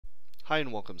Hi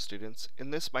and welcome students.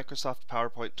 In this Microsoft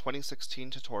PowerPoint 2016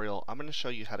 tutorial, I'm going to show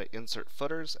you how to insert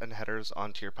footers and headers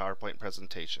onto your PowerPoint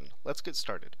presentation. Let's get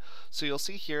started. So you'll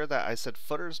see here that I said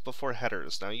footers before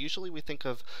headers. Now usually we think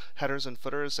of headers and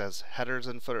footers as headers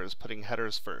and footers, putting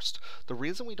headers first. The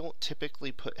reason we don't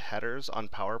typically put headers on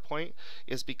PowerPoint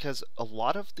is because a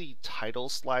lot of the title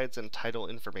slides and title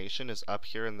information is up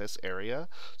here in this area.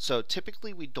 So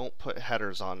typically we don't put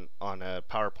headers on a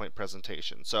PowerPoint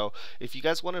presentation. So if you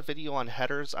guys want a video on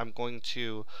headers, I'm going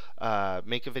to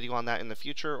make a video on that in the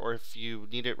future, or if you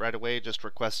need it right away, just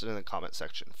request it in the comment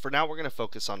section. For now, we're going to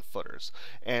focus on footers.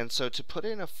 And so to put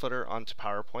in a footer onto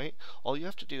PowerPoint, all you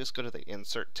have to do is go to the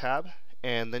Insert tab,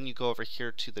 and then you go over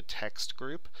here to the text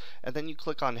group, and then you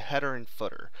click on header and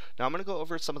footer. Now I'm going to go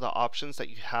over some of the options that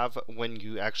you have when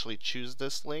you actually choose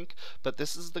this link, but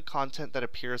this is the content that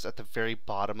appears at the very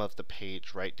bottom of the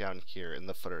page right down here in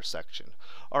the footer section.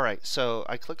 Alright, so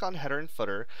I click on header and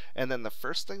footer, and then the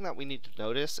first thing that we need to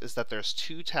notice is that there's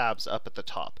two tabs up at the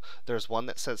top. There's one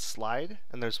that says slide,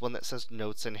 and there's one that says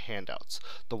notes and handouts.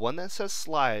 The one that says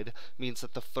slide means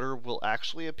that the footer will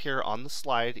actually appear on the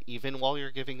slide even while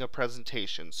you're giving a presentation.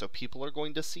 So people are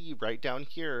going to see right down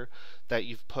here that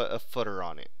you've put a footer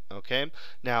on it. Okay,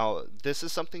 now this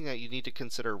is something that you need to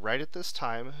consider right at this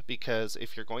time, because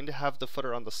if you're going to have the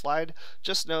footer on the slide,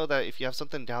 just know that if you have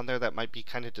something down there that might be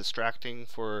kind of distracting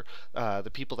for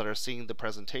the people that are seeing the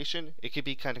presentation, it could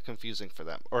be kind of confusing for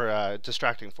them, or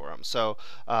distracting for them. So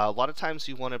a lot of times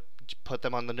you want to put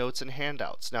them on the notes and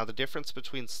handouts. Now the difference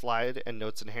between slide and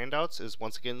notes and handouts is,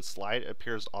 once again, slide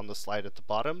appears on the slide at the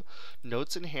bottom.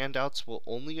 Notes and handouts will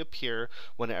only appear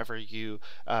whenever you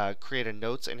create a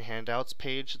notes and handouts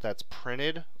page that's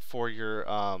printed for your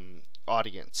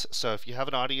audience. So if you have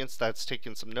an audience that's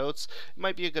taking some notes, it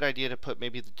might be a good idea to put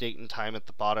maybe the date and time at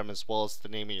the bottom, as well as the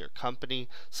name of your company,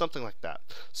 something like that.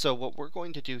 So what we're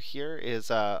going to do here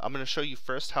is I'm going to show you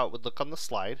first how it would look on the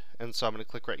slide, and so I'm going to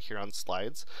click right here on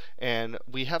slides, and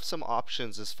we have some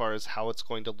options as far as how it's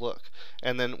going to look,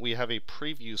 and then we have a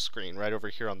preview screen right over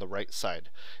here on the right side.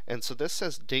 And so this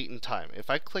says date and time. If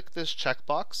I click this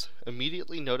checkbox,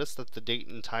 immediately notice that the date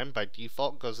and time by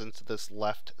default goes into this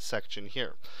left section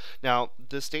here. Now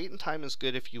this date and time is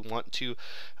good if you want to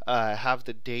have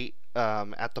the date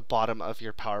at the bottom of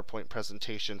your PowerPoint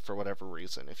presentation for whatever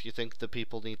reason. If you think the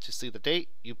people need to see the date,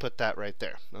 you put that right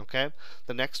there. Okay.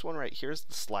 The next one right here is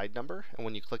the slide number, and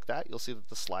when you click that, you'll see that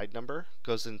the slide number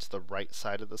goes into the right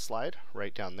side of the slide,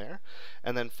 right down there.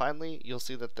 And then finally, you'll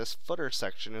see that this footer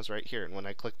section is right here, and when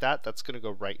I click that, that's going to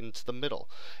go right into the middle.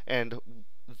 And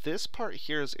this part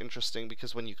here is interesting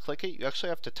because when you click it, you actually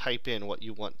have to type in what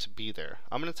you want to be there.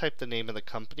 I'm going to type the name of the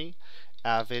company,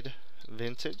 Avid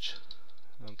Vintage.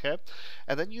 Okay,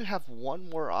 and then you have one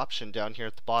more option down here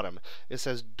at the bottom. It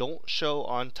says don't show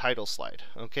on title slide.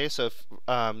 Okay, so if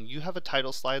you have a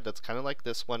title slide that's kind of like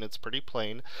this one, it's pretty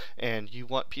plain, and you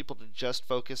want people to just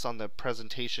focus on the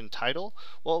presentation title,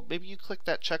 well, maybe you click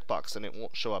that checkbox and it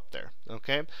won't show up there.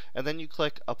 Okay, and then you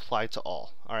click apply to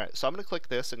all. Alright, so I'm going to click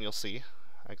this, and you'll see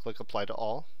I click apply to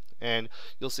all, and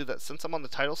you'll see that since I'm on the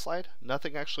title slide,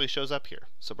 nothing actually shows up here,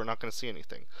 so we're not going to see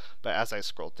anything. But as I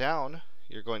scroll down,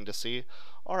 you're going to see,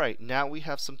 alright, now we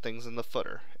have some things in the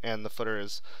footer, and the footer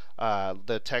is,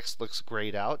 the text looks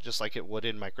grayed out just like it would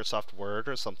in Microsoft Word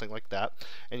or something like that,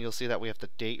 and you'll see that we have the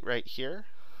date right here,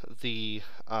 the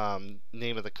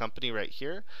name of the company right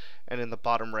here, and in the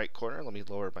bottom right corner, let me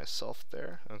lower myself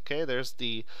there, okay, there's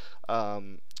the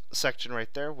section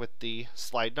right there with the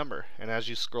slide number, and as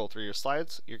you scroll through your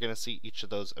slides, you're going to see each of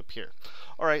those appear.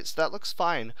 Alright, so that looks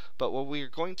fine, but what we're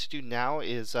going to do now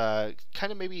is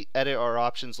kind of maybe edit our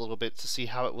options a little bit to see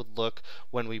how it would look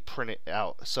when we print it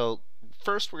out. So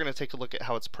first we're going to take a look at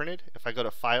how it's printed. If I go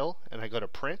to File and I go to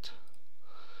Print,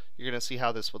 you're going to see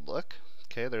how this would look.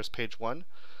 Okay, there's page 1,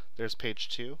 there's page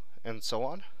 2, and so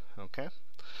on. Okay,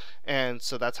 and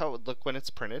so that's how it would look when it's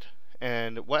printed.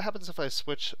 And what happens if I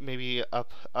switch maybe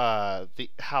up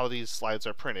how these slides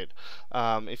are printed?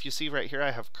 If you see right here,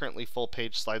 I have currently full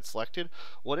page slide selected.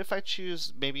 What if I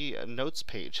choose maybe a notes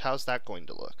page? How's that going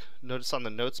to look? Notice on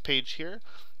the notes page here,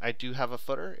 I do have a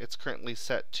footer. It's currently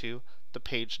set to the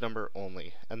page number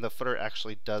only, and the footer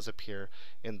actually does appear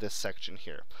in this section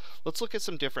here. Let's look at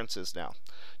some differences now.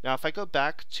 Now if I go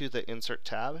back to the Insert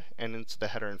tab and into the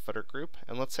header and footer group,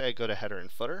 and let's say I go to header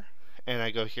and footer, and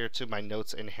I go here to my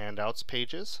notes and handouts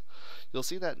pages, you'll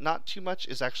see that not too much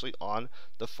is actually on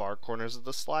the far corners of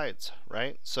the slides,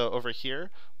 right? So over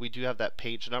here we do have that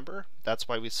page number, that's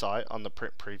why we saw it on the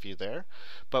print preview there,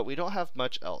 but we don't have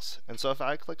much else. And so if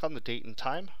I click on the date and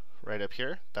time right up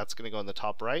here, that's going to go in the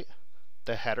top right,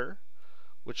 the header,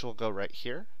 which will go right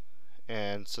here,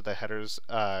 and so the header's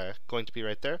going to be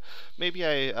right there. Maybe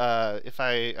if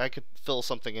I could fill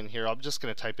something in here, I'm just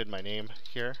going to type in my name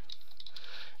here.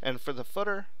 And for the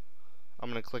footer, I'm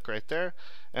going to click right there,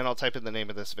 and I'll type in the name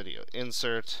of this video,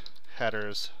 Insert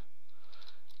Headers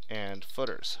and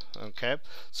Footers. Okay,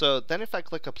 so then if I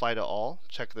click Apply to All,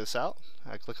 check this out.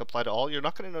 I click Apply to All, you're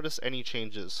not going to notice any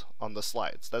changes on the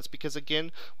slides. That's because,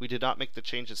 again, we did not make the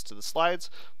changes to the slides,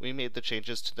 we made the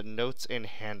changes to the notes and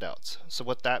handouts. So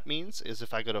what that means is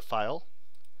if I go to File,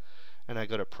 and I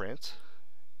go to Print,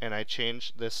 and I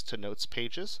change this to Notes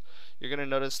Pages, you're going to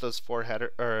notice those four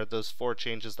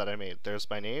changes that I made. There's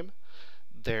my name,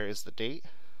 there is the date,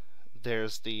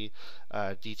 there's the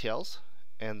details,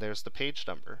 and there's the page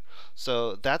number.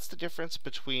 So that's the difference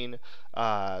between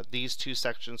these two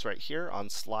sections right here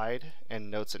on slide and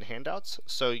notes and handouts.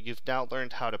 So you've now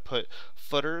learned how to put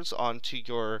footers onto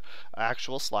your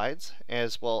actual slides,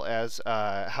 as well as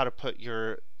how to put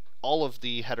all of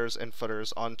the headers and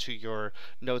footers onto your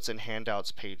notes and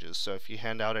handouts pages. So if you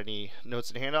hand out any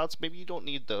notes and handouts, maybe you don't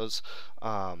need those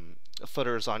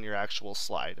footers on your actual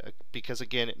slide, because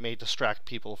again, it may distract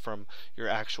people from your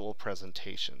actual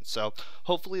presentation. So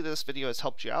hopefully this video has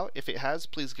helped you out. If it has,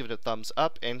 please give it a thumbs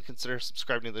up and consider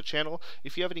subscribing to the channel.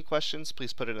 If you have any questions,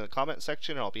 please put it in the comment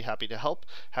section and I'll be happy to help.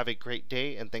 Have a great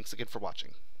day, and thanks again for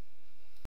watching.